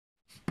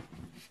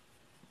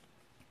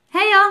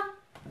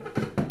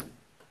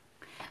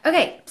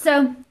Okay,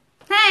 so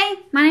hey,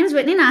 my name is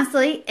Whitney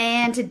Nicely,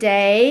 and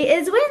today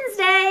is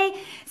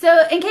Wednesday.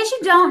 So in case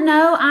you don't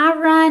know, I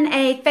run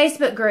a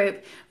Facebook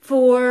group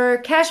for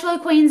cash flow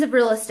queens of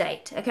real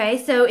estate.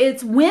 Okay, so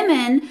it's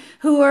women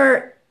who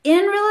are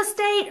in real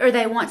estate, or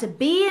they want to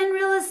be in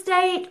real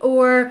estate,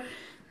 or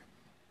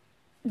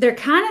they're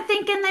kind of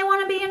thinking they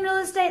want to be in real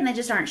estate and they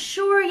just aren't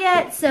sure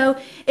yet. So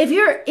if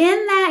you're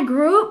in that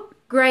group,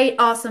 great,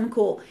 awesome,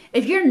 cool.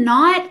 If you're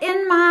not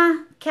in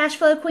my cash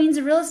flow queens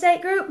of real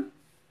estate group,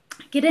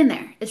 get in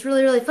there. It's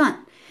really, really fun.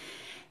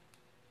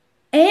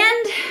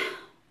 And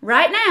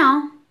right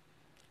now,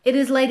 it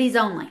is ladies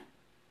only.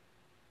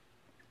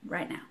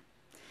 Right now.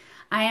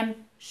 I am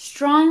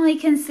strongly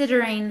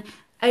considering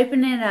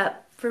opening it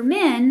up for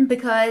men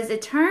because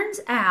it turns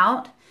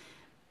out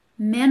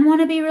men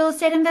want to be real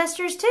estate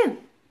investors too.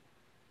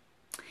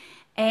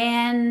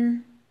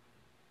 And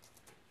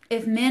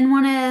if men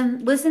want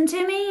to listen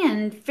to me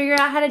and figure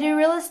out how to do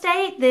real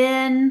estate,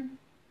 then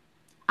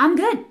I'm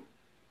good.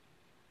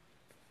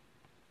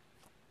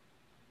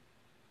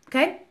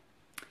 Okay?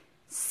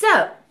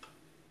 So,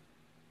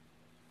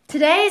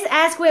 today is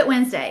Ask Whit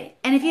Wednesday.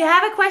 And if you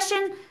have a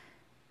question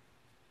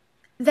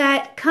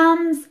that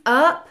comes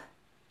up,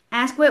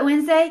 Ask Whit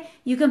Wednesday,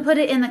 you can put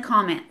it in the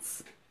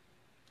comments.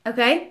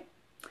 Okay?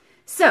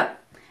 So,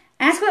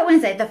 Ask Whit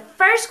Wednesday. The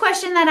first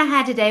question that I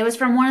had today was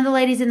from one of the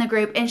ladies in the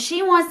group, and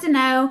she wants to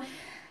know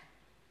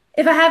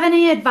if I have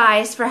any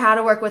advice for how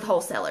to work with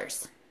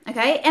wholesalers.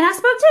 Okay? And I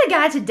spoke to a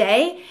guy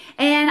today,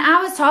 and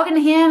I was talking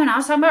to him, and I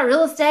was talking about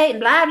real estate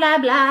and blah, blah,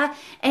 blah.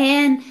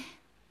 And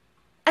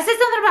I said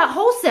something about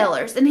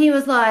wholesalers, and he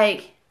was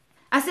like,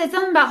 I said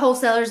something about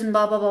wholesalers and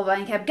blah, blah, blah, blah,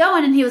 and kept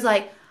going, and he was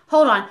like,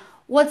 hold on,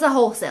 what's a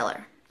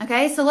wholesaler?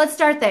 Okay? So let's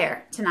start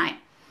there tonight.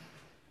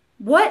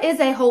 What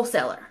is a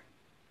wholesaler?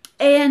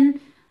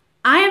 And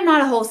I am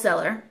not a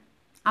wholesaler.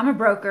 I'm a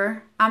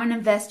broker. I'm an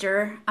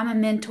investor. I'm a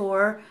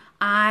mentor.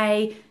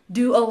 I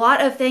do a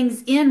lot of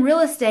things in real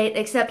estate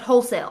except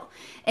wholesale.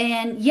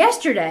 And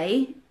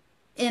yesterday,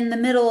 in the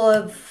middle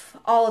of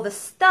all of the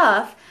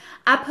stuff,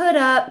 I put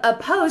up a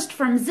post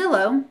from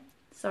Zillow,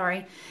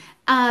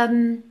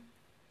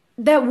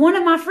 that one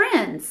of my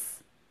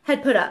friends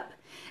had put up.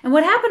 And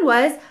what happened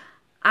was,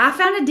 I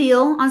found a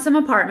deal on some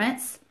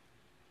apartments.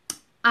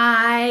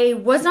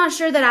 I was not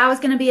sure that I was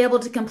going to be able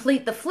to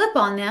complete the flip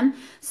on them,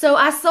 so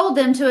I sold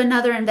them to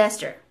another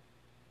investor.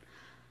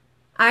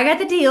 I got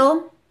the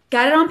deal,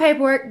 got it on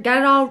paperwork, got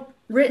it all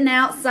written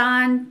out,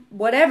 signed,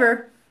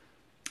 whatever,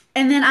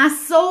 and then I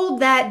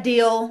sold that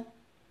deal.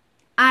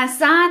 I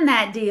signed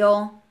that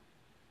deal.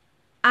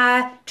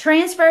 I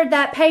transferred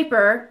that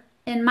paper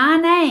in my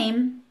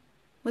name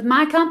with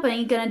my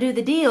company going to do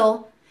the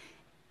deal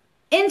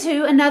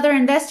into another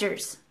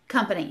investor's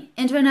company,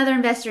 into another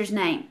investor's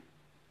name.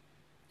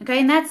 Okay,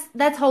 and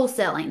that's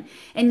wholesaling.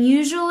 And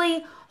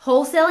usually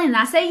wholesaling, and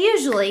I say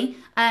usually,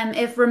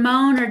 if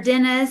Ramon or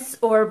Dennis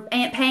or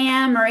Aunt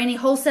Pam or any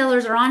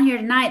wholesalers are on here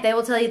tonight, they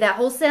will tell you that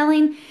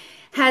wholesaling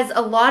has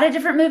a lot of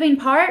different moving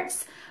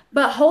parts.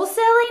 But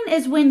wholesaling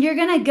is when you're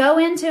going to go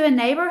into a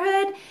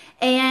neighborhood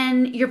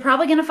and you're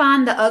probably going to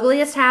find the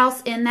ugliest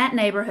house in that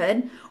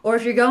neighborhood. Or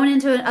if you're going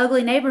into an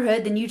ugly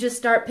neighborhood, then you just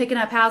start picking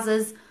up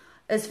houses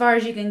as far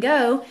as you can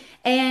go.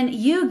 And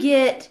you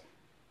get,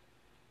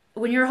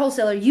 when you're a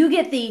wholesaler, you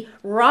get the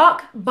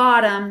rock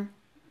bottom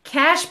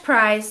cash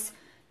price,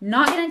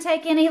 not going to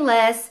take any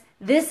less.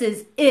 This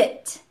is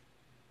it.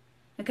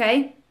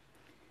 Okay?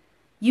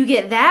 You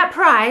get that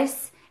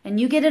price and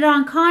you get it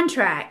on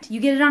contract. You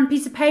get it on a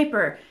piece of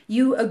paper.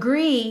 You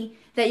agree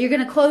that you're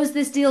going to close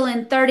this deal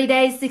in 30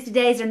 days, 60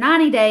 days, or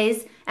 90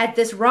 days at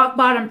this rock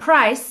bottom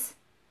price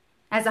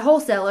as a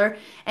wholesaler.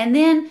 And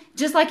then,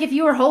 just like if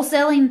you were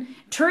wholesaling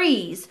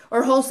trees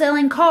or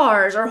wholesaling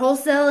cars or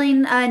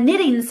wholesaling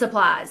knitting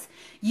supplies,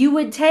 you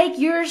would take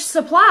your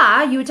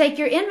supply, you would take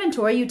your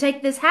inventory, you would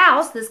take this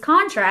house, this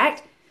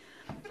contract,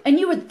 and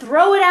you would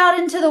throw it out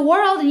into the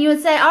world and you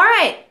would say, all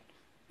right,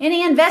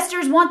 any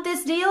investors want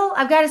this deal?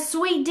 I've got a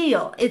sweet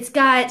deal.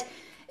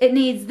 It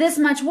needs this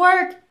much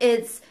work.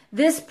 It's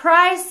this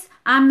price.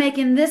 I'm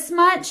making this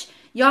much.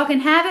 Y'all can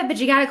have it, but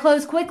you got to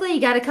close quickly.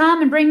 You got to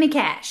come and bring me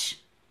cash.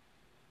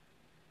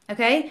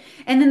 Okay?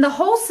 And then the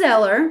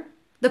wholesaler,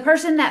 the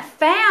person that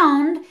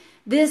found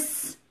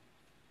this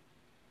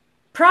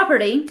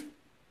property,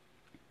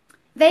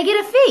 they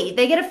get a fee.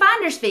 They get a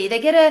finder's fee. They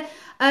get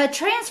a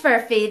transfer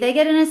fee. They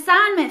get an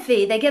assignment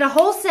fee. They get a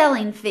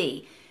wholesaling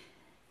fee.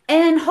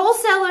 And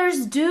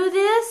wholesalers do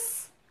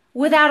this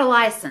without a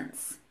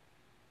license.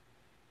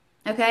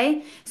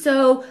 Okay?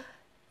 So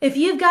if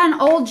you've got an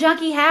old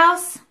junky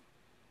house,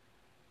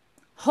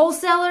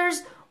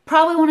 wholesalers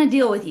probably want to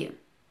deal with you.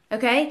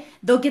 Okay?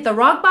 They'll get the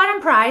rock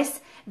bottom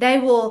price. They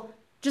will,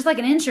 just like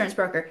an insurance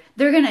broker,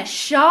 they're going to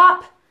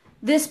shop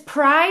this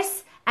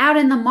price out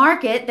in the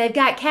market. They've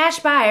got cash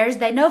buyers.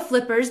 They know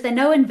flippers. They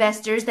know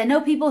investors. They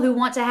know people who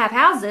want to have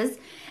houses.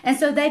 And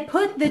so they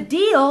put the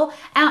deal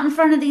out in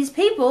front of these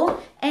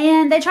people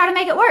and they try to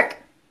make it work.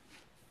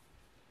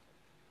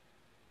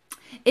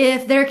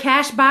 If their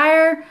cash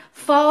buyer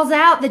falls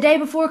out the day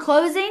before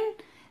closing,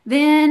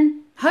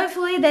 then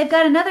Hopefully they've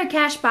got another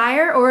cash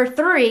buyer or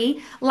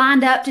 3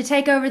 lined up to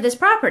take over this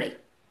property.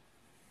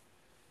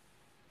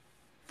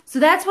 So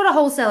that's what a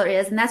wholesaler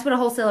is, and that's what a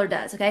wholesaler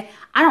does, okay?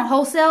 I don't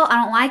wholesale.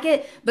 I don't like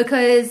it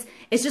because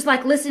it's just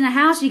like listing a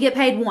house. You get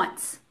paid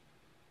once.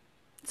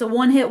 It's a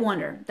one-hit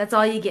wonder. That's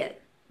all you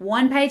get.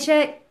 One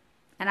paycheck,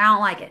 and I don't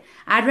like it.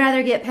 I'd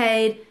rather get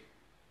paid,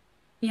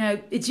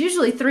 it's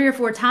usually 3 or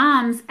 4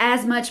 times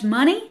as much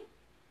money,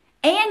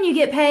 and you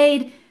get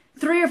paid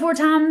 3 or 4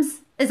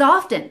 times as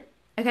often,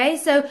 okay?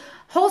 So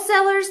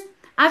wholesalers,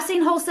 I've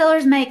seen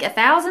wholesalers make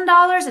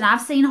 $1,000, and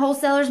I've seen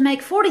wholesalers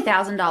make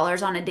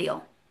 $40,000 on a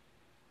deal.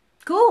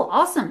 Cool,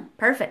 awesome,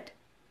 perfect.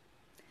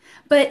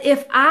 But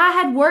if I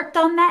had worked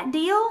on that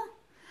deal,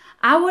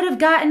 I would have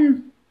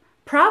gotten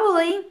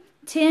probably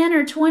 $10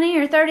 or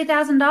 $20 or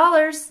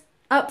 $30,000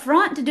 up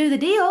front to do the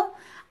deal.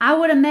 I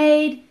would have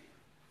made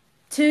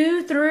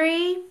 $200,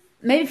 $300,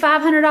 maybe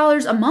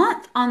 $500 a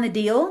month on the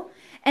deal,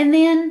 and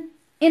then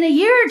in a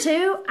year or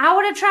 2, I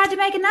would have tried to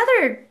make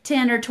another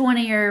 $10 or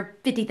 $20 or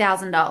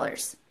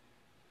 $50,000.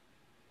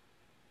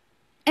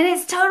 And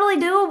it's totally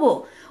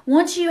doable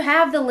once you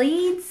have the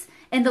leads.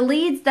 And the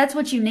leads, that's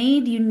what you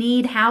need. You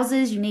need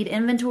houses, you need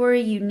inventory,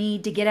 you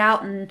need to get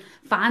out and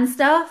find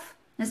stuff.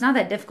 It's not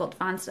that difficult to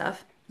find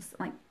stuff. It's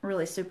like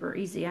really super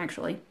easy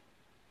actually.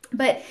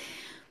 But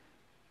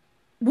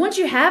once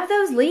you have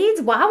those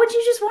leads, why would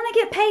you just want to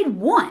get paid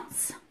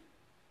once?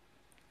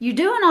 You're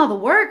doing all the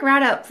work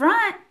right up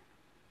front.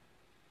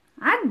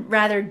 I'd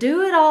rather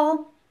do it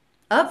all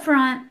up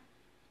front,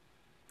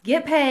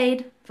 get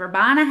paid for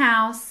buying a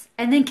house,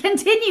 and then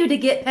continue to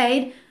get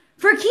paid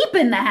for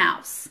keeping the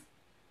house.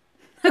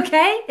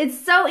 Okay?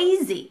 It's so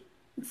easy.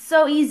 It's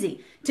so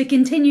easy to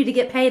continue to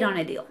get paid on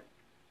a deal.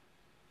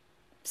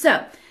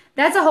 So,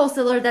 that's a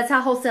wholesaler. That's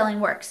how wholesaling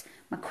works.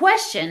 My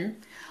question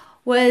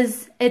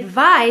was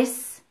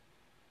advice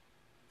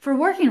for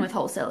working with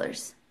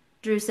wholesalers.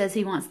 Drew says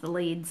he wants the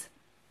leads.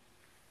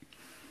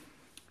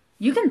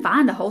 You can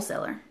find a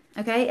wholesaler,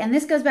 okay? And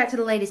this goes back to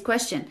the lady's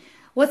question.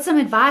 What's some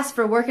advice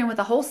for working with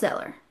a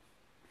wholesaler?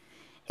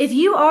 If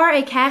you are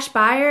a cash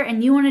buyer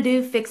and you want to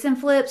do fix and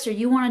flips or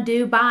you want to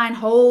do buy and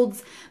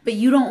holds, but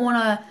you don't want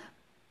to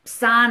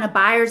sign a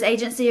buyer's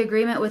agency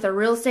agreement with a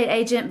real estate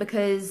agent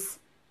because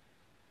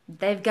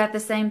they've got the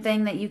same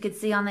thing that you could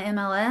see on the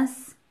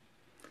MLS.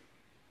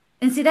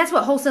 And see, that's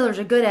what wholesalers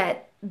are good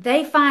at.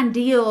 They find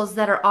deals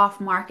that are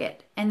off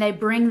market and they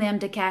bring them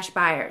to cash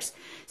buyers.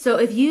 So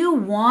if you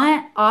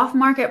want off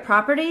market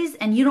properties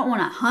and you don't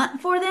want to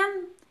hunt for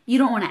them, you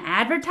don't want to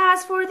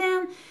advertise for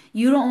them,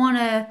 you don't want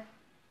to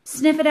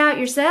sniff it out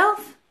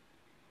yourself,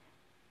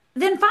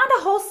 then find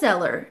a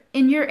wholesaler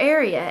in your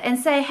area and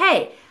say,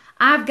 hey,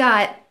 I've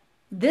got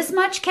this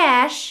much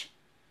cash.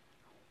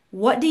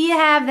 What do you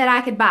have that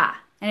I could buy?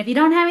 And if you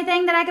don't have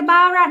anything that I could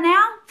buy right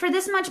now for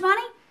this much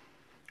money,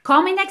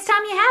 call me next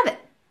time you have it.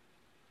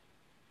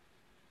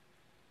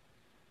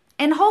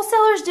 And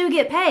wholesalers do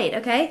get paid,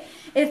 okay?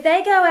 If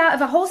they go out,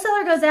 if a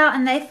wholesaler goes out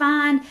and they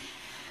find,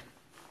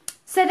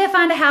 say they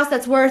find a house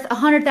that's worth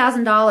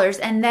 $100,000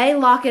 and they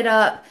lock it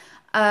up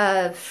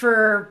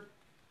for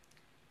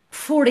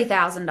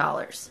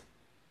 $40,000.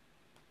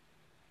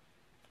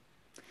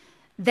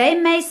 They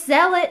may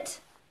sell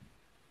it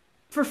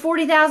for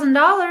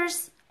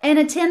 $40,000 and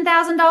a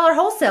 $10,000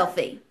 wholesale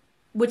fee,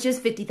 which is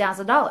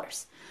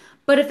 $50,000.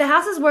 But if the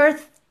house is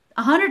worth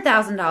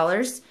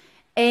 $100,000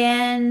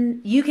 and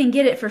you can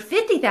get it for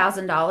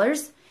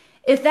 $50,000,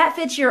 if that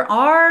fits your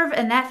ARV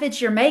and that fits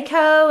your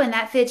MACO and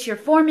that fits your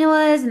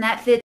formulas and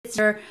that fits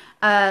your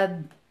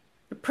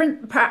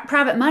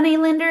private money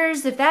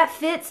lenders, if that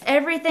fits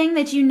everything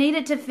that you need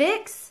it to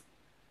fix,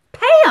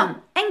 pay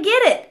them and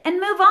get it and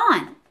move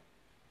on.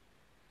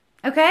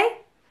 Okay?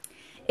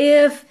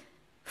 If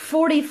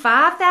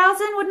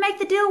 $45,000 would make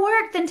the deal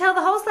work, then tell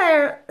the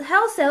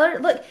wholesaler,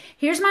 look,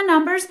 here's my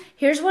numbers,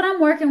 here's what I'm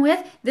working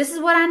with, this is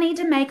what I need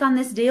to make on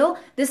this deal,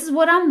 this is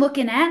what I'm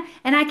looking at,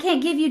 and I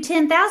can't give you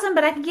 $10,000,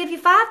 but I can give you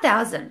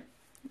 $5,000.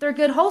 If they're a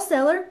good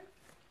wholesaler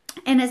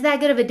and it's that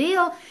good of a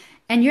deal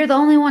and you're the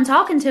only one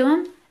talking to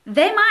them,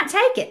 they might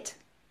take it.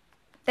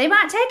 They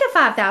might take a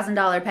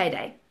 $5,000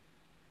 payday.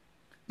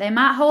 They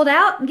might hold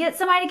out and get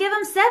somebody to give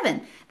them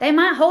 $7,000. They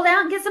might hold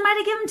out and get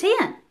somebody to give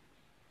them $10,000.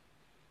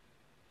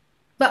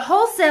 But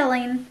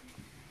wholesaling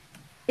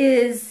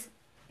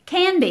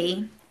can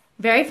be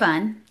very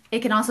fun.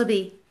 It can also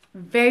be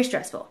very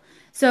stressful.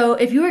 So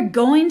if you are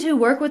going to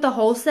work with a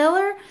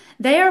wholesaler,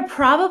 they are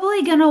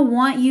probably going to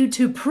want you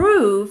to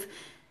prove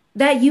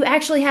that you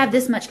actually have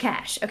this much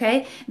cash,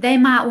 okay? They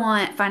might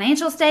want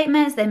financial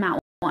statements. They might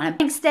want a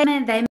bank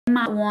statement. They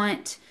might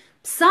want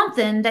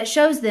something that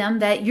shows them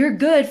that you're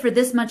good for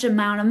this much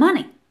amount of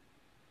money.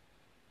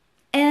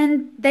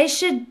 And they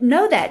should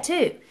know that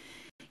too.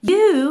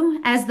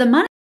 You, as the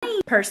money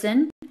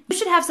person, you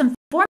should have some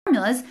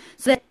formulas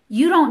so that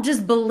you don't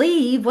just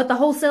believe what the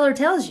wholesaler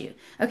tells you,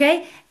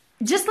 okay?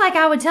 Just like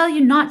I would tell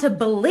you not to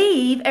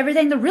believe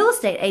everything the real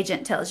estate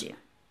agent tells you,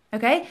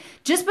 okay?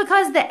 Just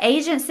because the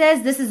agent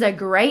says this is a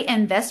great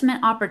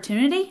investment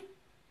opportunity,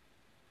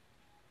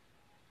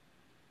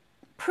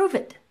 prove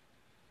it.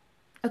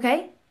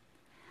 Okay?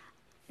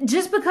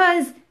 Just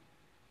because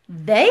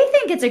they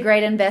think it's a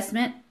great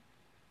investment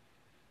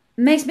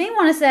makes me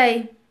want to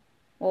say,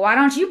 well, why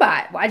don't you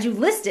buy it? Why'd you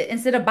list it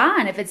instead of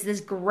buying if it's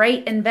this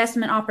great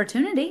investment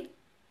opportunity?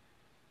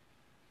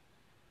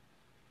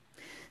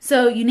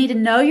 So you need to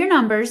know your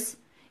numbers.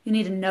 You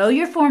need to know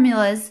your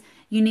formulas.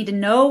 You need to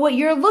know what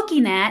you're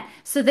looking at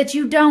so that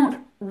you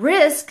don't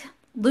risk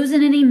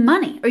losing any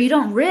money, or you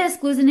don't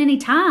risk losing any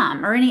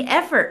time or any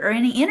effort or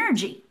any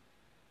energy.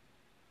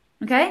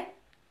 Okay?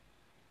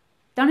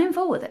 Don't even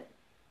fool with it.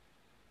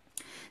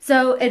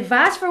 So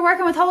advice for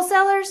working with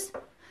wholesalers: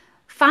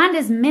 find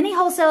as many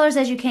wholesalers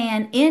as you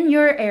can in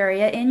your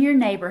area, in your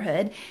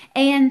neighborhood.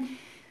 And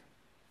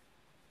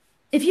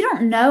if you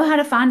don't know how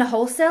to find a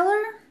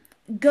wholesaler,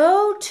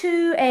 go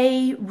to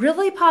a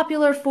really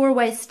popular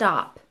four-way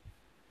stop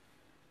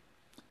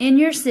in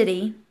your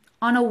city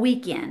on a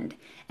weekend.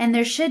 And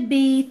there should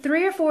be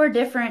 3 or 4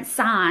 different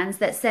signs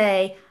that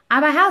say, I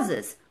buy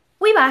houses.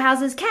 We buy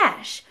houses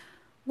cash.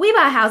 We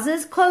buy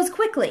houses close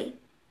quickly.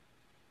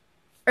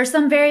 Or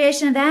some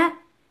variation of that.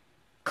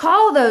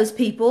 Call those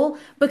people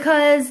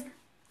because,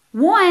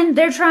 one,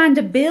 they're trying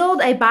to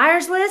build a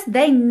buyer's list.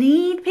 They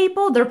need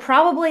people. They're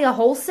probably a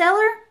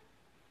wholesaler.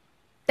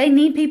 They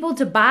need people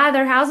to buy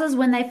their houses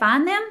when they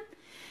find them.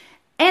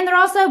 And they're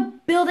also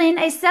building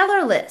a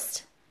seller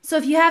list. So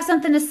if you have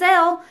something to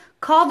sell,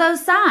 call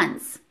those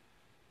signs.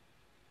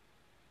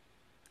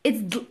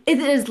 It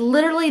is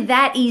literally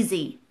that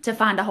easy to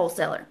find a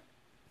wholesaler.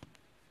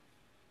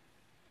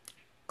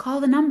 Call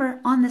the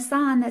number on the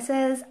sign that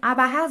says, I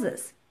buy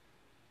houses.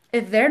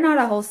 If they're not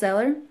a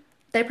wholesaler,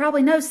 they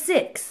probably know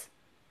 6.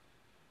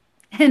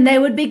 And they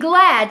would be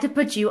glad to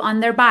put you on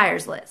their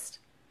buyer's list.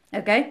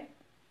 Okay?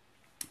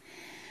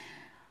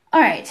 All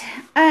right.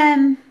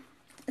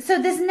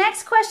 So this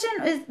next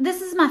question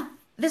this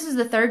is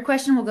the third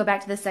question. We'll go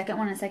back to the second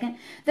one in a second.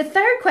 The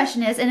third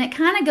question is, and it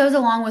kind of goes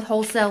along with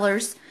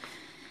wholesalers,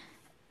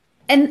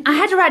 and I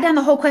had to write down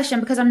the whole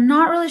question because I'm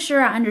not really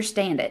sure I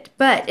understand it,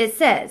 but it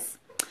says,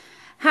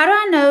 how do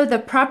I know the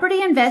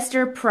property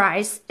investor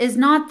price is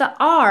not the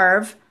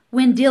ARV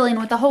when dealing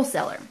with the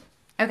wholesaler?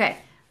 Okay,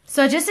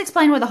 so I just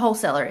explained what the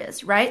wholesaler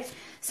is, right?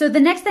 So the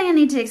next thing I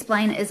need to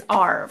explain is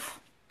ARV.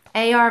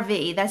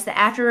 ARV, that's the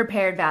after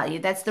repaired value.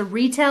 That's the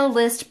retail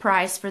list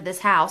price for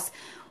this house.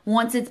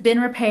 Once it's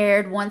been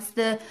repaired, once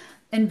the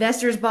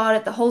investors bought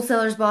it, the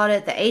wholesalers bought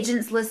it, the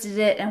agents listed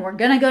it, and we're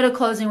going to go to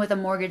closing with a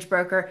mortgage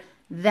broker,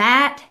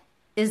 that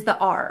is the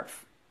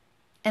ARV.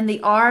 And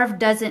the ARV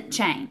doesn't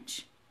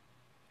change.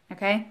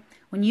 Okay?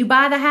 When you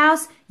buy the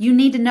house, you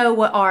need to know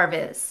what ARV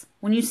is.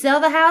 When you sell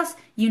the house,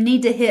 you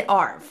need to hit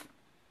ARV.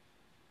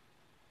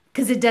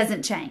 Because it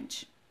doesn't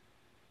change.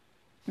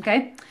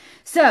 Okay?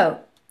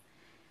 So,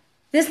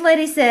 this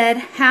lady said,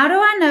 how do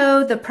I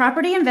know the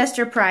property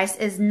investor price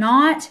is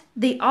not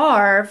the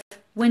ARV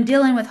when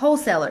dealing with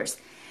wholesalers?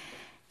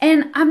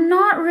 And I'm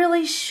not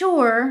really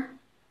sure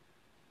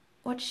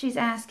what she's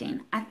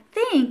asking. I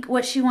think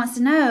what she wants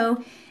to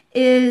know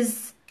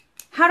is,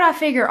 how do I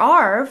figure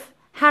ARV?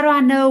 How do I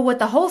know what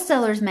the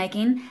wholesaler's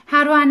making?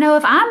 How do I know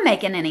if I'm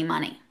making any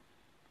money?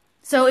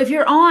 So if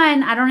you're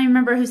on, I don't even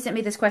remember who sent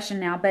me this question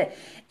now, but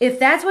if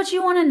that's what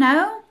you want to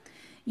know,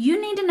 you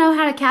need to know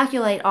how to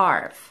calculate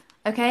ARV.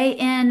 Okay,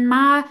 in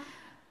my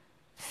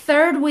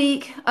 3rd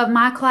week of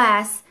my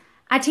class,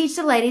 I teach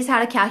the ladies how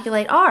to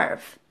calculate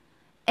ARV.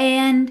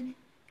 And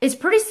it's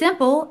pretty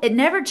simple. It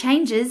never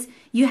changes.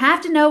 You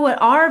have to know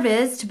what ARV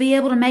is to be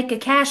able to make a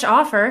cash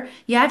offer.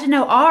 You have to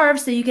know ARV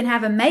so you can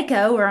have a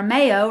MACO or a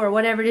MAO or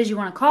whatever it is you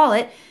want to call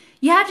it.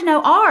 You have to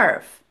know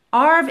ARV.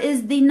 ARV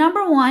is the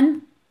number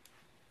one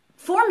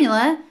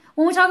formula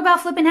when we talk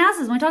about flipping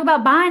houses, when we talk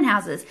about buying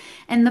houses.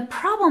 And the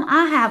problem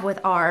I have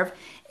with ARV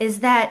is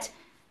that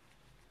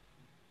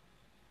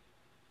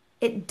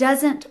it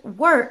doesn't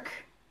work.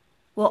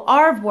 Well,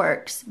 ARV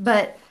works,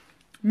 but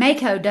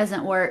MACO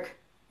doesn't work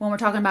when we're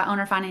talking about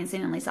owner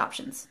financing and lease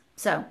options.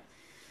 So,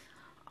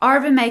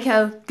 ARV and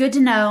MACO, good to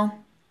know.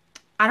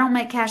 I don't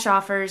make cash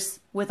offers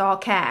with all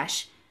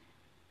cash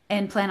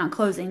and plan on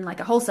closing like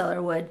a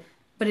wholesaler would,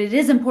 but it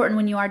is important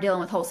when you are dealing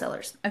with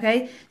wholesalers,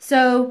 okay?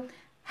 So,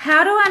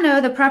 how do I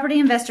know the property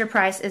investor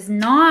price is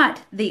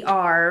not the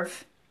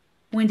ARV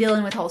when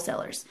dealing with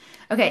wholesalers?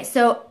 Okay,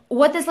 so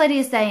what this lady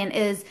is saying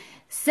is,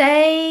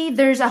 say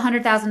there's a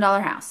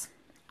 $100,000 house.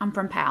 I'm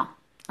from PAL.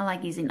 I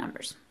like easy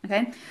numbers,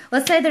 okay?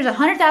 Let's say there's a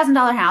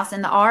 $100,000 house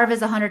and the ARV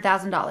is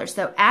 $100,000.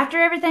 So after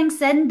everything's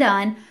said and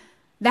done,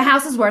 the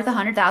house is worth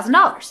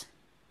 $100,000.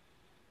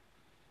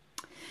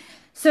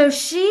 So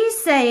she's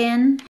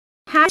saying,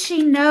 how does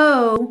she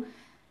know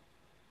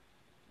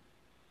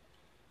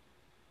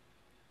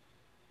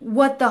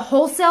what the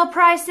wholesale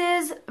price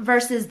is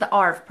versus the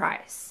ARV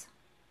price?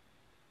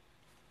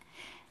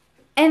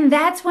 And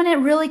that's when it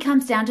really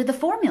comes down to the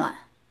formula.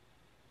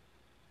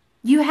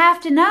 You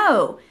have to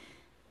know,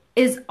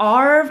 is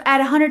ARV at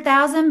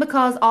 100,000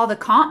 because all the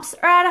comps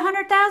are at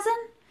 100,000?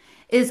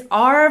 Is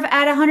ARV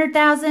at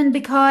 100,000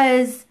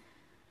 because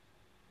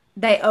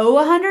they owe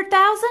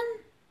 100,000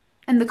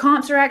 and the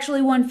comps are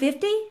actually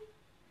 150?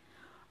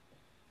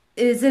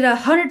 Is it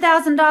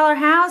 $100,000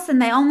 house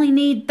and they only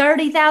need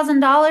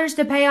 $30,000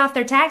 to pay off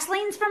their tax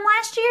liens from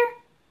last year?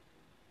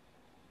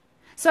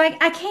 So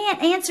I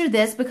can't answer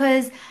this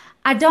because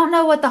I don't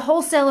know what the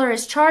wholesaler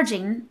is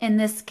charging in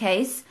this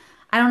case.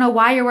 I don't know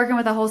why you're working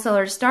with a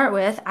wholesaler to start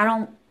with. I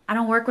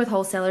don't work with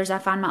wholesalers. I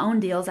find my own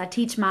deals. I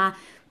teach my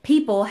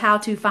people how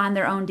to find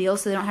their own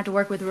deals so they don't have to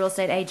work with real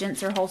estate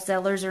agents or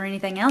wholesalers or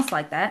anything else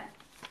like that.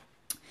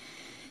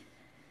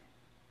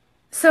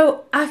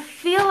 So I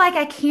feel like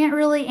I can't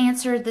really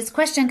answer this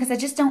question because I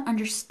just don't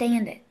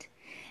understand it.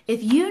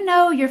 If you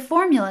know your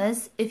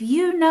formulas, if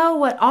you know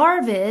what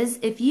ARV is,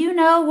 if you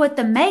know what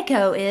the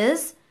MACO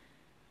is,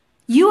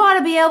 you ought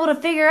to be able to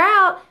figure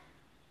out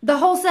the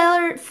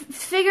wholesaler's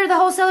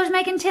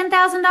making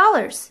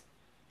 $10,000.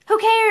 Who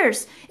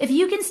cares? If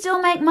you can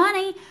still make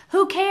money,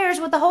 who cares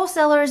what the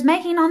wholesaler is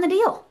making on the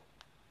deal?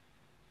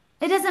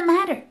 It doesn't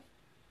matter.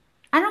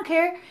 I don't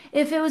care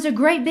if it was a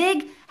great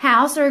big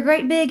house or a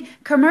great big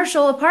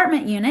commercial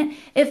apartment unit.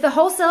 If the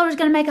wholesaler is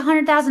going to make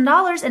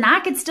 $100,000 and I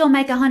could still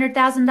make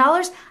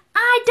 $100,000,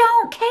 I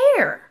don't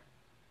care.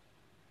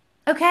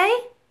 Okay?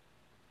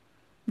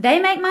 They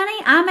make money,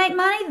 I make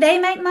money, they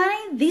make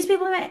money, these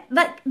people make,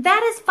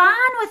 that is fine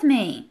with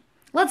me.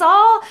 Let's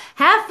all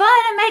have fun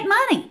and make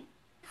money.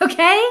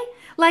 Okay?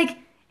 Like,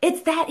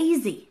 it's that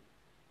easy.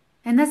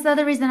 And that's the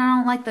other reason I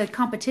don't like the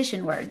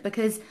competition word,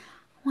 because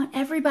I want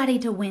everybody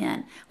to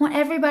win. I want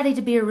everybody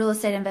to be a real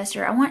estate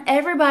investor. I want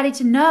everybody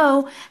to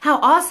know how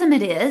awesome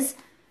it is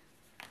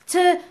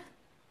to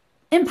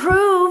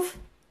improve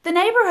the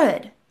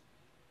neighborhood.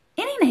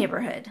 Any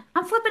neighborhood.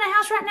 I'm flipping a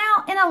house right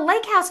now in a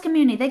lake house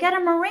community. They got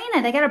a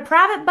marina. They got a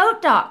private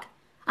boat dock.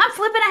 I'm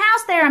flipping a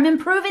house there. I'm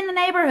improving the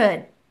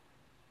neighborhood.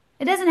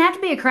 It doesn't have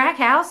to be a crack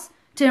house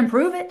to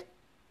improve it.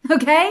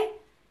 Okay?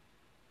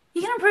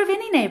 You can improve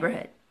any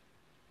neighborhood.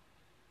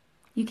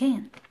 You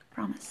can.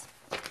 Promise.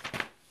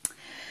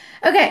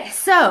 Okay,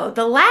 so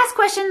the last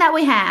question that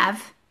we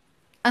have,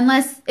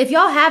 if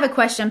y'all have a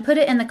question, put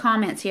it in the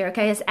comments here,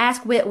 okay? It's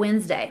Ask Whit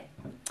Wednesday.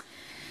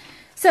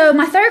 So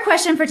my third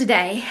question for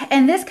today,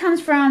 and this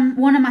comes from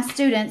one of my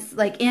students,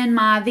 like in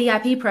my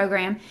VIP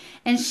program,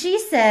 and she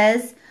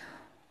says,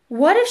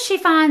 what if she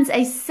finds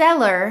a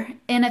seller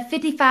in a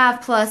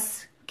 55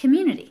 plus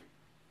community?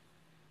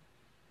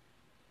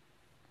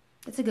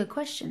 That's a good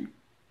question.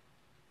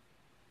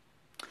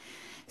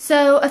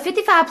 So a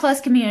 55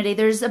 plus community,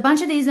 there's a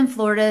bunch of these in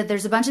Florida,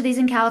 there's a bunch of these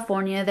in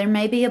California, there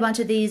may be a bunch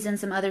of these in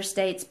some other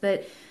states,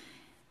 but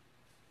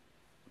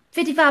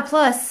 55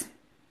 plus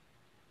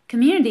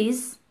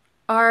communities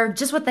are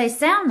just what they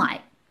sound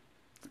like.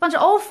 It's a bunch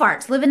of old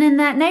farts living in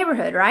that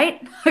neighborhood,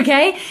 right?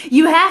 Okay?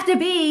 You have to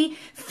be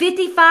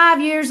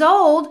 55 years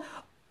old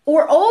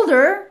or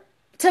older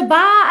to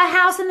buy a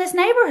house in this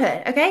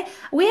neighborhood, okay?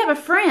 We have a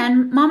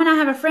friend, Mom and I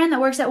have a friend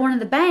that works at one of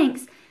the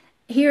banks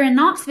here in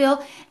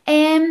Knoxville,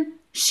 and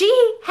she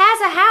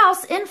has a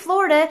house in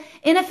Florida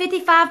in a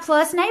 55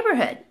 plus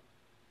neighborhood.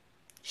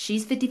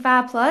 She's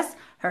 55 plus.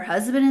 Her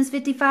husband is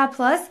 55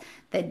 plus.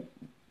 They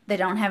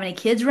don't have any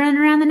kids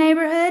running around the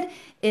neighborhood.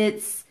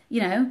 It's,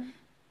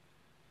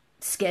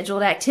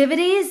 scheduled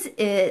activities.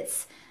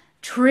 It's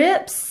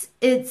trips.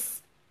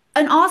 It's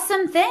an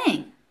awesome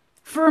thing.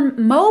 For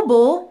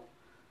mobile,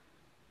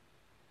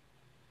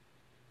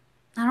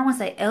 I don't want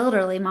to say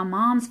elderly. My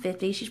mom's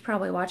 50. She's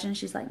probably watching.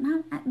 She's like,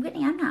 Mom,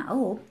 Whitney, I'm not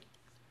old.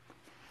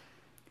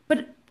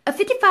 But a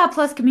 55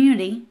 plus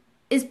community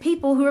is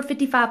people who are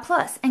 55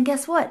 plus. And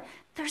guess what?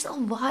 There's a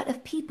lot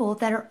of people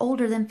that are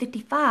older than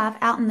 55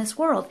 out in this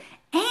world.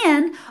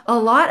 And a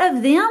lot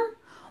of them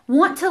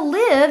want to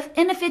live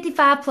in a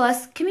 55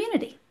 plus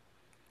community.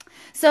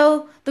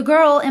 So the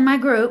girl in my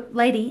group,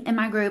 lady in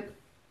my group,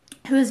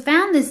 who has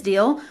found this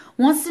deal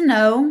wants to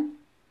know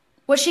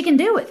what she can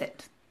do with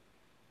it.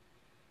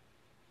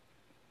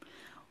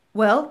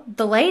 Well,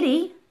 the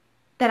lady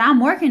that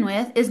I'm working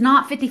with is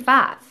not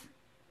 55.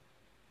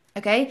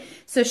 Okay?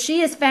 So she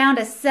has found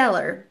a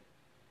seller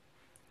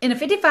in a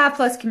 55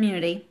 plus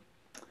community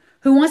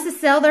who wants to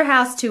sell their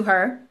house to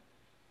her.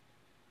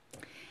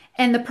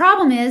 And the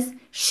problem is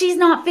she's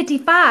not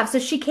 55, so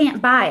she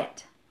can't buy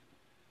it.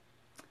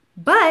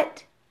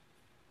 But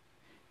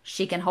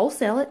she can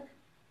wholesale it.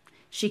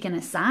 She can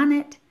assign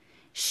it.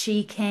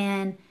 She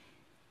can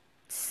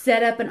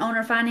set up an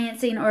owner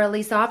financing or a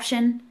lease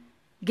option,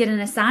 get an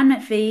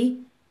assignment fee,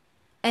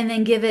 and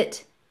then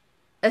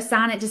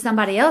assign it to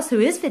somebody else who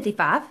is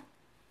 55.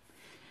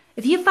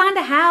 If you find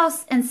a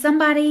house and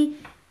somebody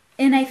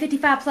in a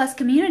 55 plus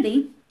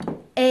community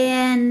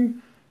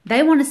and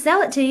they want to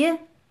sell it to you,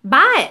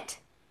 buy it.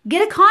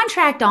 Get a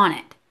contract on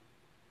it.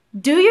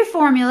 Do your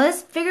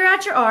formulas, figure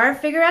out your R,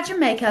 figure out your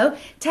MACO,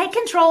 take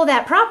control of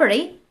that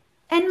property,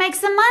 and make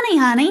some money,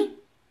 honey.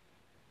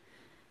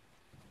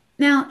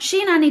 Now,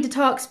 she and I need to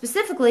talk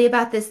specifically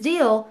about this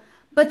deal,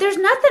 but there's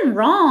nothing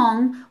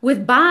wrong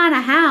with buying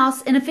a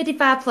house in a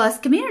 55 plus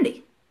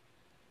community.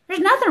 There's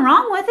nothing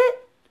wrong with it.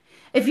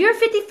 If you're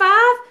 55,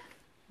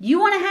 you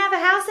want to have a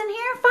house in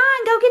here?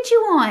 Fine, go get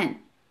you one.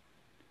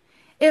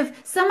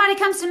 If somebody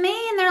comes to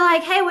me and they're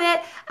like, hey,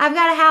 Whit, I've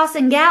got a house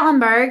in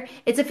Gatlinburg.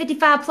 It's a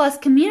 55 plus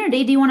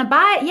community. Do you want to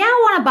buy it? Yeah,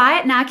 I want to buy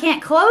it. Now I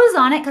can't close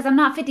on it because I'm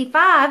not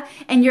 55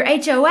 and your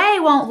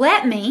HOA won't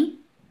let me.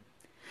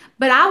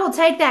 But I will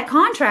take that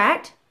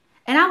contract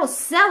and I will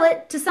sell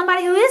it to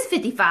somebody who is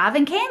 55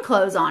 and can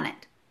close on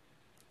it.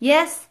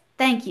 Yes,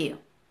 thank you.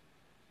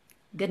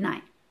 Good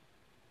night.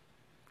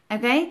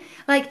 Okay?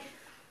 Like,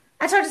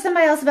 I talked to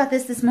somebody else about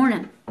this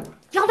morning.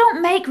 Y'all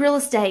don't make real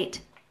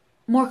estate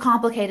more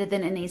complicated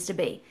than it needs to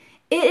be.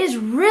 It is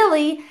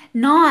really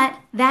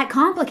not that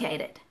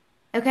complicated.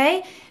 Okay?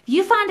 If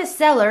you find a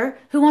seller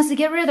who wants to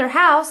get rid of their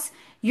house,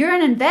 you're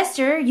an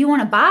investor, you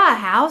want to buy a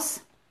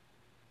house.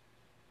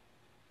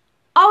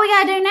 All we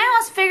got to do now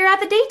is figure out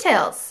the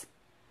details.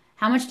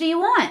 How much do you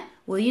want?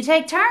 Will you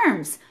take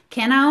terms?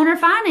 Can I owner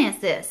finance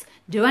this?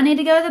 Do I need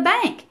to go to the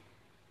bank?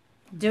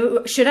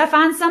 Should I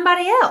find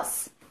somebody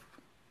else?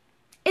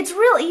 It's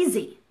real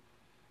easy.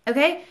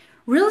 Okay?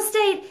 Real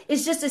estate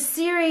is just a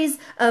series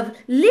of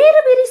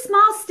little bitty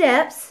small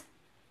steps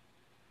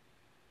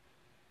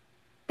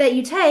that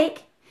you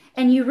take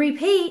and you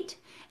repeat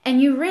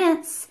and you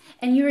rinse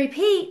and you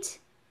repeat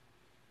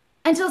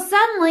until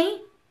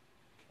suddenly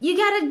you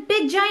got a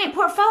big giant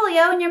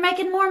portfolio and you're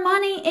making more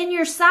money in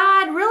your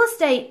side real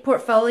estate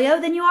portfolio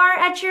than you are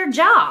at your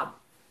job,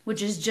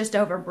 which is just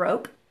over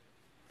broke.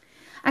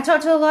 I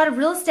talk to a lot of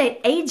real estate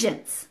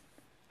agents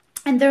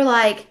and they're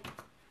like,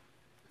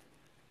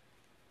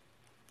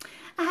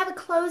 I have a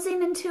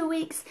closing in 2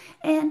 weeks,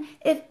 and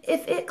if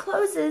it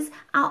closes,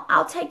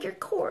 I'll take your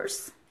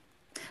course.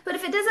 But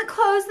if it doesn't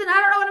close, then I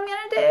don't know what I'm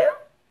going to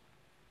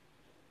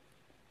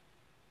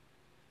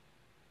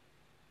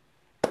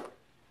do.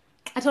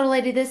 I told a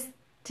lady this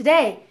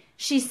today.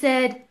 She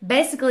said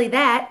basically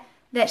that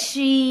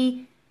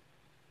she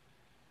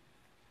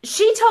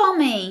told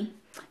me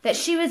that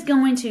she was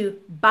going to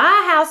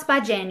buy a house by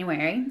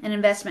January, an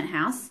investment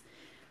house.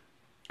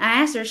 I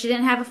asked her, she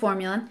didn't have a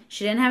formula.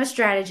 She didn't have a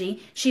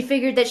strategy. She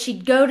figured that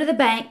she'd go to the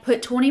bank,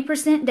 put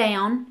 20%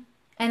 down,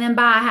 and then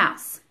buy a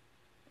house.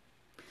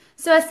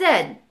 So I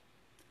said,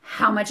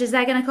 how much is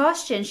that going to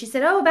cost you? And she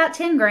said, about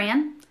 10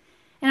 grand.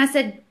 And I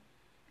said,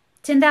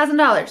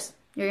 $10,000.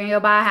 You're going to go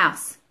buy a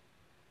house.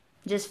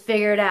 Just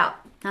figure it out,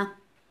 huh?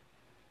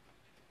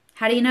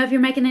 How do you know if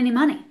you're making any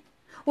money?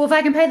 Well, if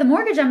I can pay the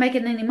mortgage, I'm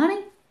making any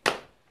money.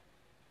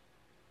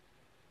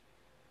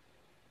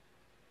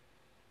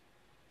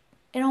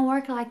 It don't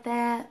work like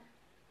that.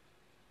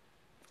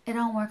 It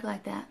don't work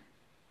like that.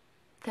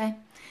 Okay?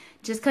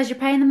 Just because you're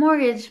paying the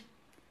mortgage,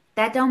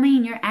 that don't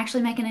mean you're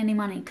actually making any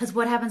money. Because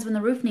what happens when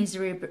the roof needs to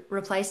be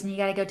replaced and you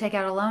got to go take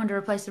out a loan to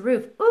replace the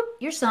roof? Oop,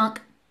 you're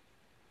sunk.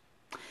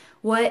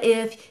 What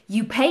if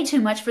you pay too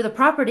much for the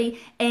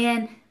property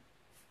and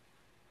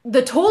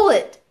the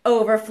toilet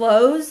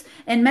overflows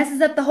and messes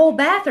up the whole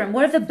bathroom?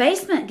 What if the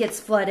basement gets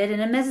flooded and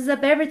it messes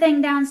up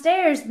everything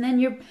downstairs and then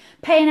you're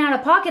paying out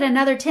of pocket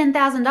another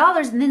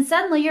 $10,000 and then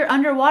suddenly you're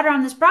underwater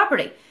on this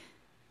property?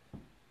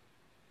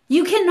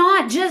 You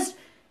cannot just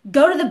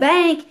go to the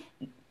bank,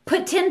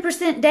 put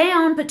 10%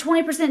 down, put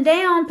 20%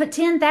 down, put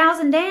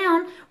 10,000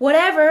 down,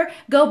 whatever,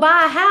 go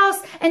buy a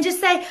house and just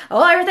say,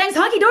 oh, everything's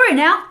hunky-dory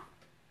now.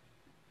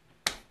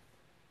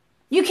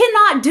 You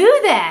cannot do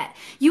that.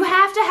 You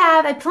have to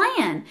have a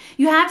plan.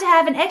 You have to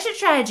have an exit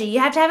strategy. You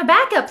have to have a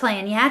backup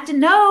plan. You have to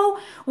know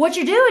what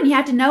you're doing. You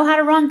have to know how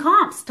to run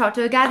comps. Talked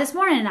to a guy this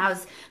morning and I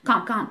was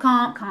comp.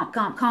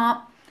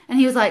 And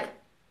he was like,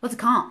 what's a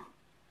comp?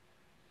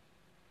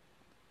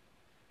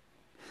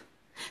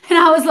 And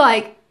I was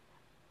like,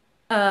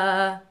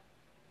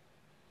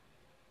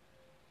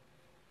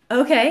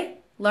 okay,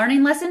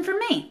 learning lesson from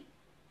me.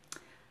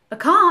 A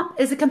comp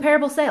is a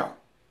comparable sale.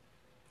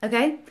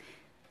 Okay?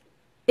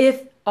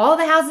 If all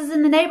the houses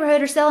in the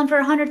neighborhood are selling for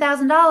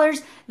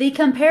 $100,000, the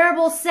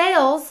comparable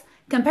sales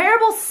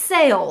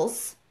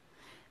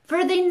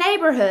for the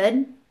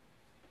neighborhood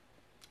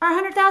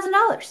are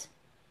 $100,000.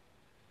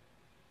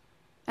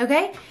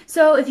 Okay?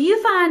 So if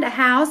you find a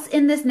house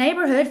in this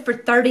neighborhood for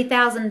 $30,000,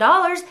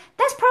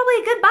 that's probably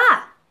a good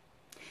buy.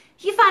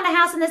 If you find a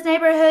house in this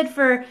neighborhood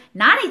for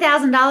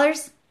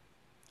 $90,000,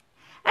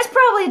 that's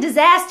probably a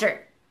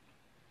disaster.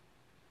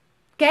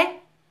 Okay?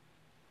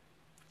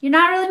 You're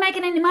not really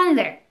making any money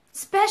there.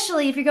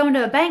 Especially if you're going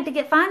to a bank to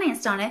get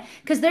financed on it,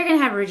 because they're going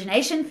to have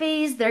origination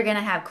fees, they're going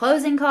to have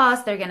closing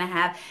costs, they're going to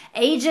have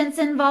agents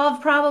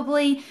involved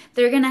probably,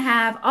 they're going to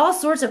have all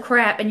sorts of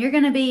crap, and you're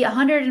going to be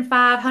 $105,000,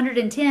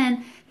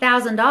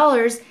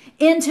 $110,000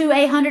 into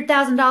a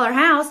 $100,000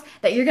 house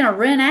that you're going to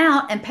rent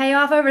out and pay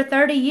off over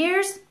 30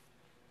 years.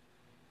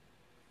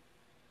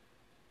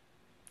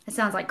 It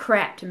sounds like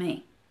crap to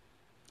me.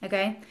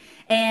 Okay?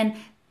 And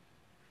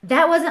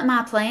that wasn't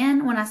my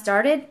plan when I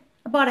started.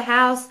 I bought a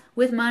house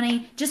with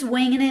money, just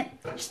winging it,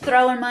 just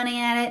throwing money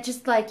at it,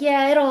 just like,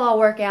 yeah, it'll all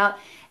work out.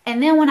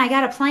 And then when I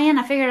got a plan,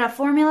 I figured out a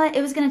formula.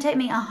 It was going to take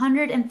me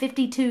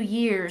 152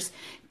 years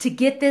to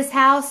get this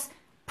house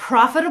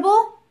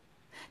profitable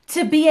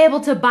to be able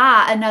to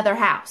buy another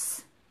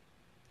house.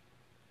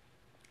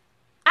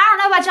 I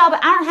don't know about y'all,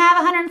 but I don't have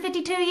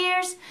 152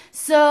 years.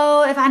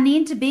 So if I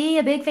need to be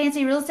a big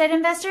fancy real estate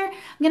investor, I'm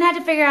going to have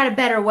to figure out a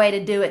better way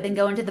to do it than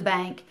going to the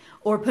bank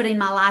or putting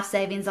my life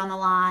savings on the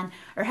line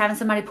or having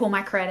somebody pull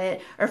my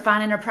credit or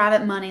finding a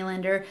private money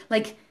lender.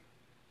 Like,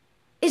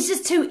 it's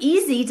just too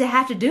easy to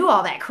have to do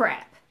all that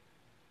crap.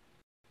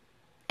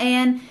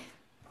 And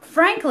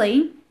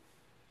frankly,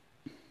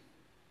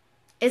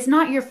 it's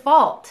not your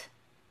fault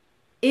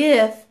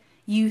if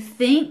you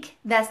think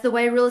that's the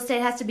way real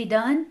estate has to be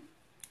done.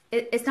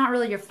 It's not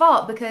really your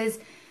fault because,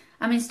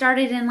 I mean,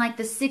 started in like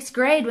the 6th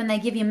grade when they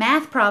give you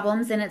math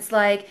problems and it's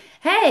like,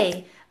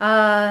 hey,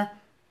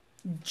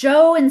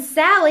 Joe and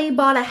Sally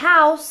bought a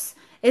house.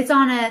 It's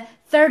on a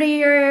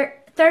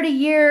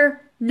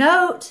 30-year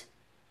note.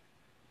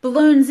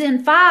 Balloons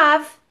in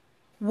 5.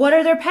 What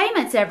are their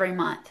payments every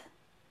month?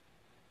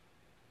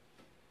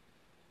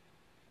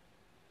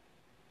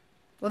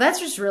 Well, that's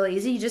just really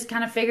easy. You just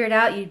kind of figure it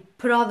out. You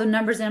put all the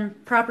numbers in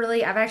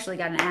properly. I've actually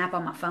got an app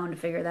on my phone to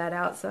figure that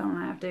out, so I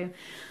don't have to.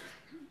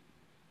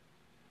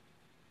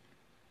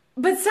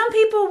 But some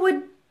people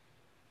would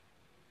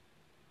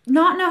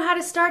not know how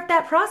to start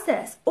that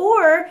process.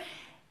 Or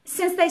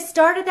since they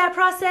started that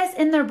process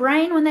in their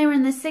brain when they were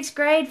in the 6th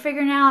grade,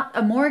 figuring out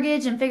a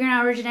mortgage and figuring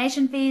out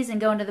origination fees and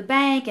going to the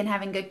bank and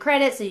having good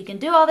credit so you can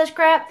do all this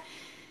crap,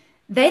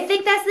 they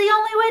think that's the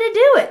only way to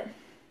do it.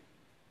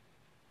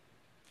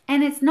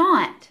 And it's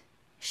not.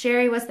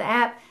 Sherry, what's the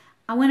app?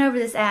 I went over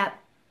this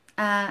app.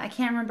 I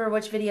can't remember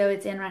which video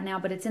it's in right now,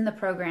 but it's in the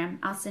program.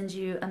 I'll send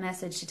you a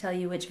message to tell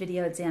you which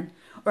video it's in.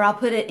 Or I'll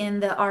put it in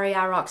the REI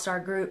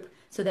Rockstar group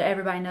so that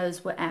everybody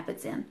knows what app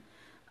it's in.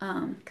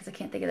 Because I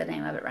can't think of the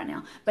name of it right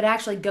now. But I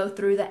actually go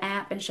through the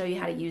app and show you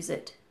how to use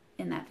it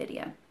in that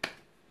video.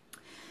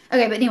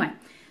 Okay, but anyway.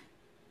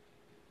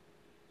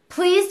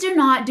 Please do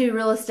not do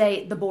real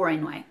estate the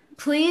boring way.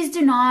 Please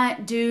do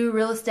not do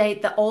real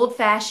estate the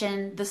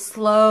old-fashioned, the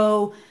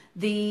slow,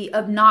 the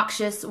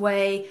obnoxious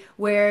way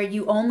where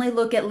you only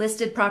look at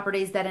listed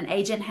properties that an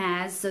agent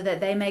has so that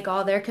they make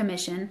all their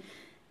commission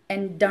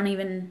and don't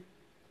even...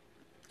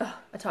 Oh,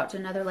 I talked to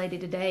another lady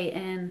today,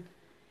 and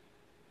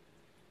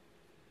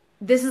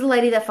this is a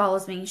lady that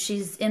follows me.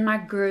 She's in my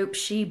group.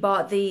 She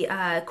bought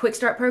the Quick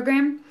Start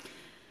program,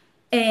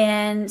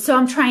 and so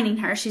I'm training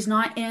her. She's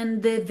not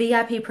in the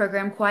VIP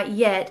program quite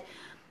yet.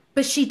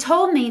 But she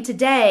told me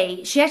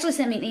today, she actually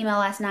sent me an email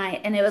last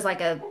night, and it was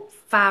like a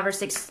 5 or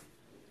 6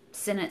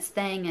 sentence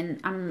thing, and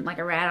I'm like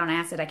a rat on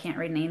acid. I can't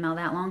read an email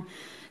that long.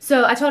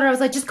 So I told her, I was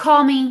like, just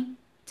call me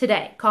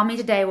today. Call me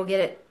today. We'll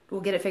get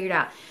it figured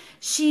out.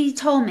 She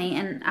told me,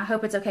 and I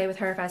hope it's okay with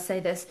her if I say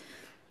this,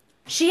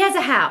 she has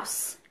a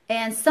house.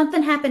 And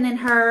something happened in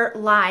her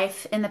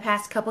life in the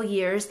past couple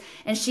years,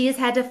 and she has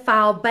had to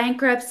file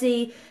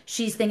bankruptcy.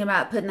 She's thinking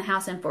about putting the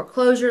house in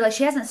foreclosure. Like,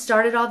 she hasn't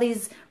started all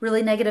these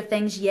really negative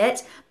things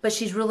yet, but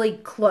she's really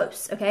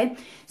close, okay?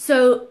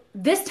 So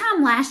this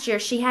time last year,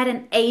 she had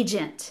an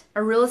agent,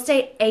 a real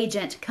estate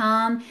agent,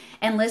 come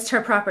and list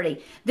her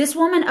property. This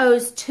woman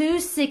owes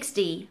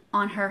 $260,000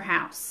 on her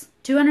house.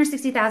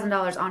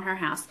 $260,000 on her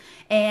house,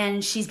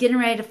 and she's getting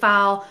ready to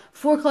file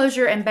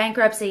foreclosure and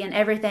bankruptcy and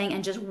everything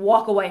and just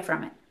walk away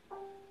from it.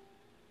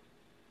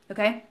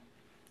 Okay?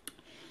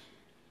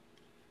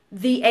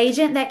 The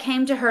agent that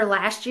came to her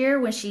last year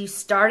when she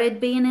started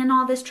being in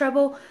all this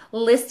trouble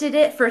listed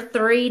it for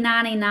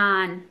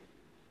 $399.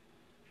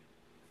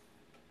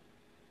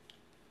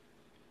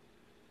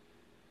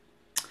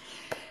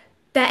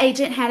 That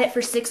agent had it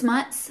for 6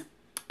 months.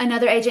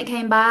 Another agent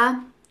came by.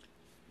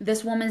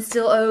 This woman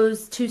still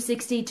owes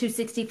 $260,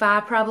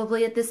 $265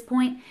 probably at this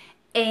point.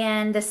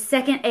 And the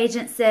second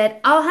agent said,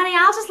 oh, honey,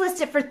 I'll just list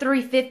it for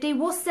 $350.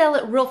 We'll sell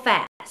it real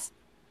fast.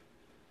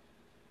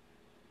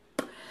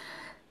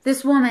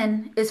 This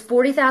woman is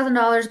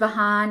 $40,000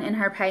 behind in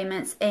her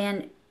payments,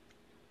 and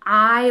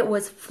I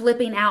was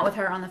flipping out with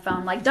her on the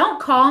phone. Like, don't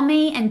call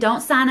me and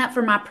don't sign up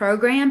for my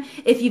program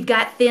if you've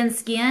got thin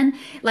skin.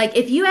 Like,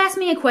 if you ask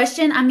me a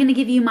question, I'm going to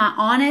give you my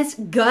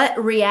honest gut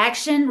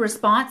reaction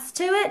response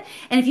to it.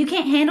 And if you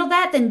can't handle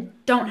that, then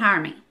don't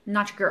hire me. I'm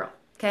not your girl,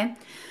 okay?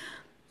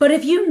 But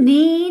if you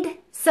need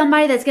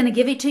somebody that's going to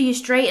give it to you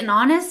straight and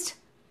honest,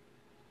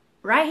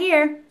 right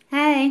here,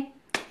 hey.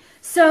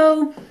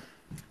 So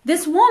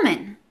this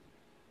woman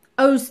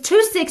owes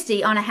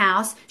 $260 on a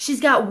house. She's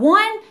got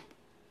one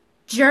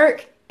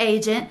jerk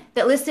agent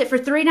that lists it for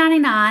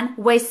 $399,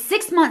 wastes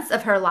 6 months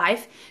of her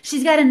life.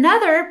 She's got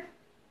another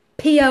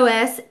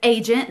POS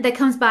agent that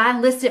comes by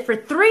and lists it for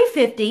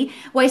 $350,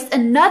 wastes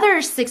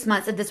another 6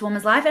 months of this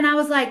woman's life. And I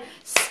was like,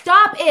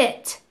 stop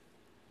it.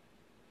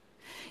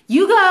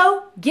 You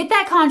go, get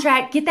that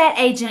contract, get that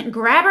agent,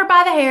 grab her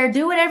by the hair,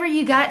 do whatever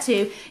you got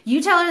to.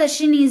 You tell her that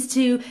she needs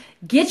to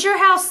get your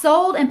house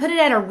sold and put it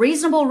at a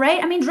reasonable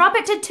rate. I mean, drop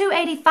it to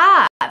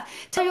 $285.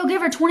 Tell her you'll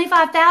give her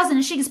 $25,000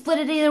 and she can split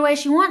it either way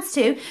she wants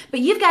to.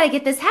 But you've got to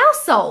get this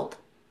house sold.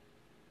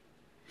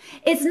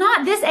 It's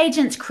not this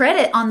agent's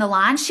credit on the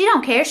line. She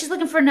don't care. She's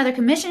looking for another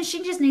commission.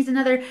 She just needs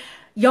another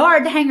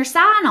yard to hang her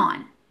sign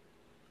on,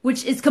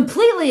 which is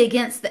completely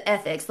against the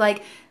ethics.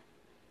 Like,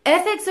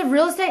 Ethics of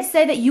real estate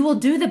say that you will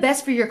do the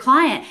best for your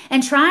client,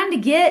 and trying to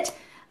get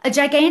a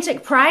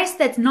gigantic price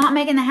that's not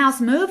making the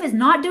house move is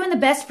not doing the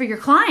best for your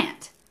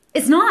client.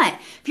 It's not.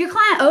 If your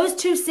client owes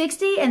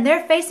 $260 and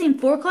they're facing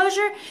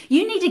foreclosure,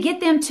 you need to get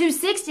them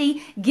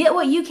 $260, get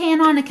what you can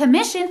on a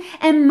commission,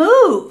 and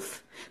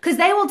move. Because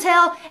they will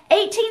tell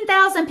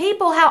 18,000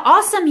 people how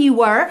awesome you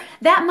were.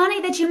 That money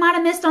that you might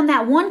have missed on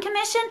that one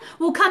commission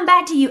will come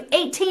back to you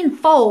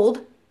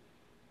 18-fold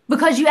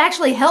because you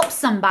actually helped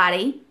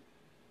somebody.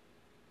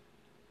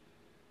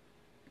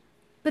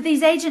 But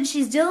these agents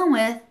she's dealing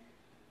with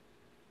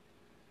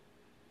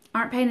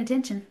aren't paying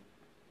attention.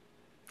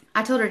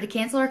 I told her to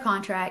cancel her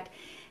contract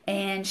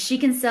and she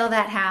can sell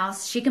that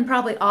house. She can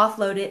probably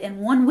offload it in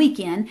one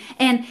weekend.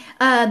 And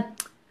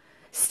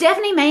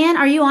Stephanie Mann,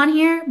 are you on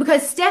here?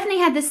 Because Stephanie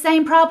had the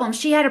same problem.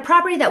 She had a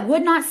property that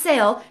would not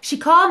sell. She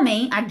called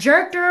me. I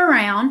jerked her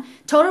around,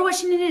 told her what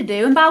she needed to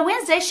do. And by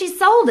Wednesday, she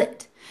sold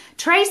it.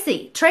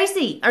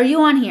 Tracy, are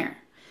you on here?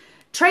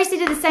 Tracy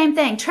did the same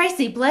thing.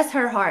 Tracy, bless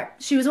her heart.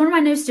 She was one of my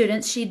new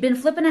students. She'd been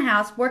flipping a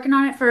house, working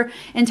on it for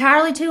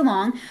entirely too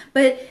long.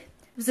 But it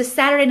was a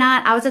Saturday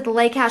night. I was at the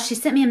lake house. She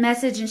sent me a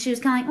message and she was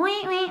kind of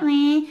like,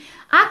 wait.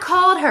 I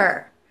called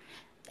her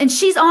and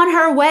she's on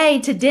her way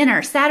to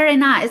dinner Saturday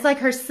night. It's like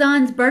her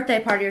son's birthday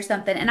party or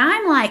something. And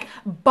I'm like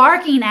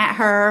barking at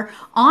her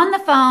on the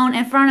phone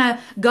in front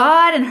of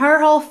God and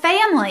her whole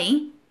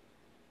family.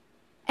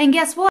 And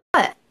guess what?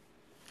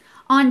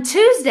 On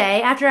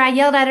Tuesday, after I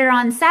yelled at her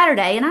on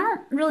Saturday, and I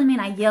don't really mean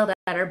I yelled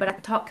at her, but I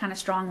talk kind of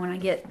strong when I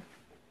get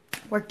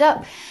worked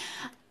up.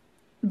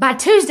 By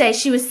Tuesday,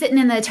 she was sitting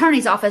in the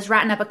attorney's office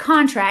writing up a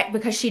contract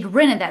because she'd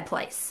rented that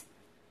place.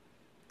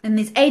 And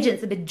these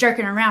agents have been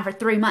jerking her around for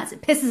 3 months.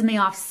 It pisses me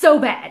off so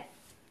bad.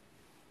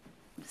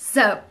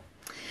 So,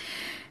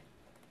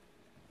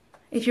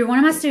 if you're one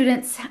of my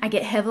students, I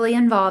get heavily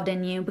involved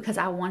in you because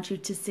I want you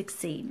to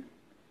succeed.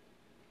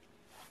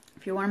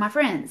 If you're one of my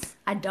friends,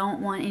 I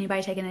don't want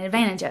anybody taking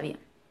advantage of you.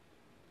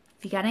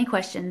 If you got any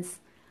questions,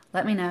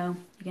 let me know.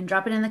 You can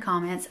drop it in the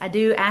comments. I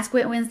do Ask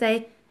Whit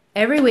Wednesday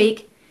every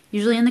week,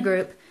 usually in the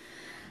group,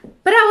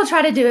 but I will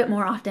try to do it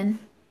more often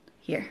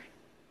here.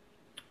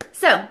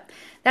 So,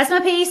 that's my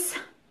piece.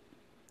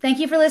 Thank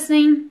you for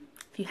listening.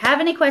 If you have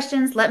any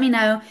questions, let me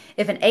know.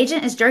 If an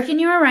agent is jerking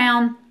you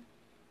around,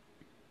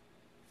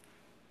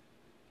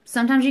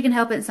 sometimes you can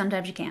help it and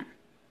sometimes you can't.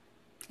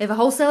 If a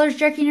wholesaler's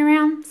jerking you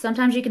around,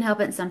 sometimes you can help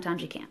it and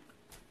sometimes you can't.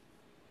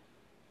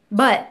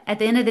 But at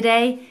the end of the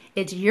day,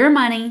 it's your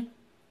money,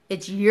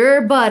 it's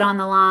your butt on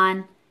the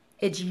line,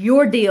 it's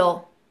your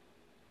deal,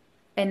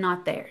 and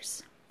not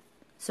theirs.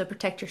 So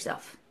protect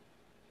yourself.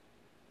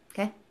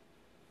 Okay?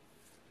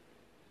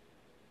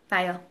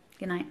 Bye, y'all.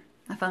 Good night.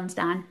 My phone's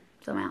dying,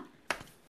 so I'm out.